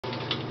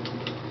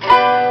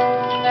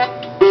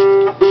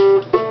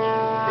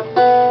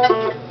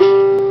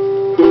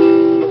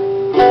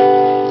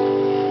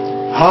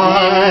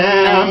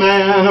am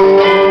an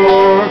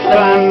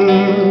orphan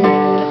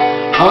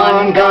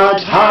on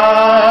God's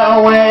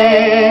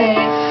highway,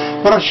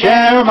 but I'll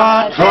share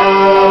my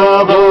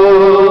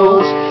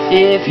troubles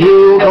if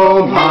you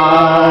go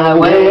my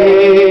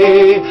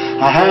way.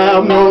 I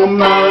have no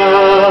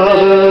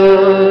mother,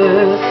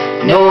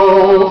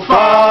 no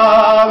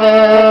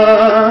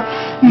father,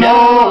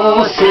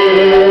 no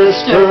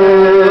sister,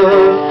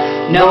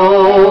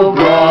 no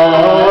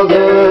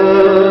brother.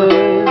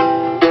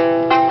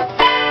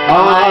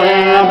 I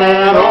am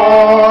an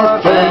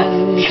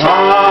orphan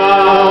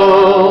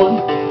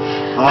child.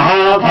 I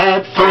have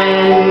had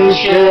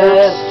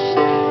friendships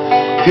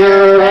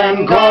pure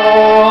and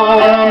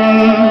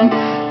golden,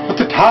 but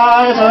the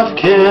ties of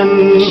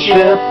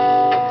kinship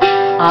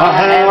I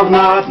have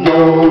not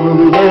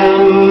known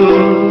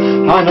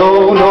them. I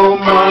know no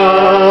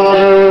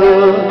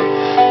mother,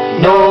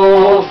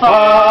 no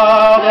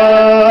father,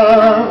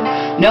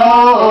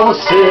 no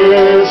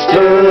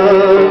sister,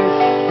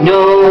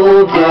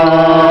 no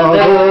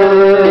brother.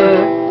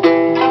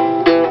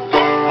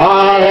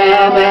 I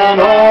am an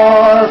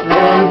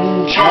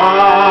orphan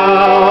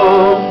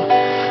child,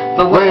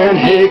 but when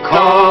He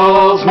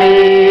calls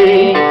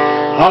me,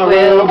 I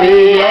will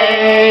be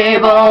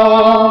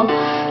able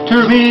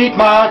to meet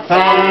my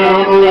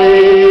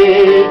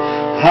family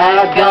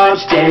at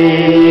God's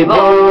table.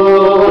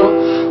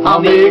 I'll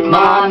meet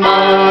my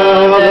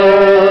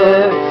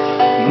mother,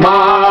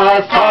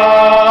 my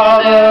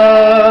father,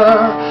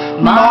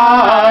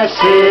 my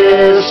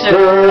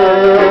sister,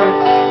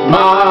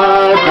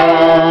 my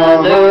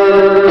brother.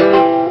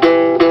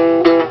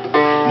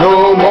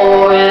 No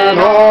more an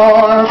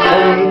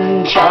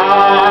orphan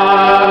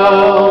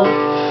child.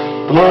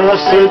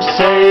 Blessed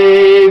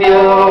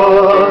Savior,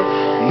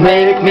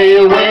 make me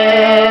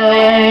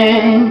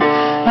willing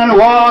and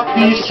walk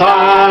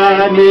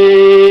beside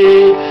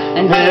me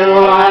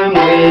until I'm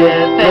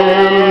with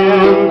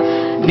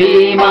them.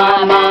 Be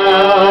my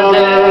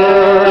mother,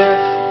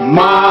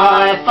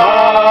 my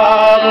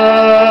father,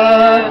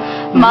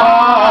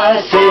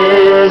 my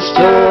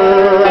sister,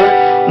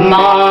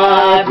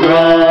 my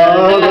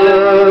brother.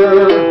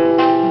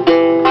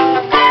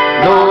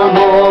 No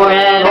more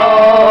an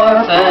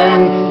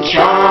orphan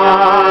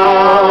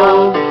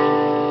child.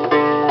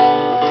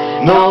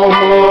 No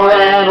more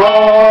an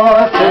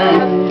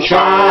orphan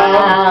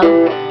child.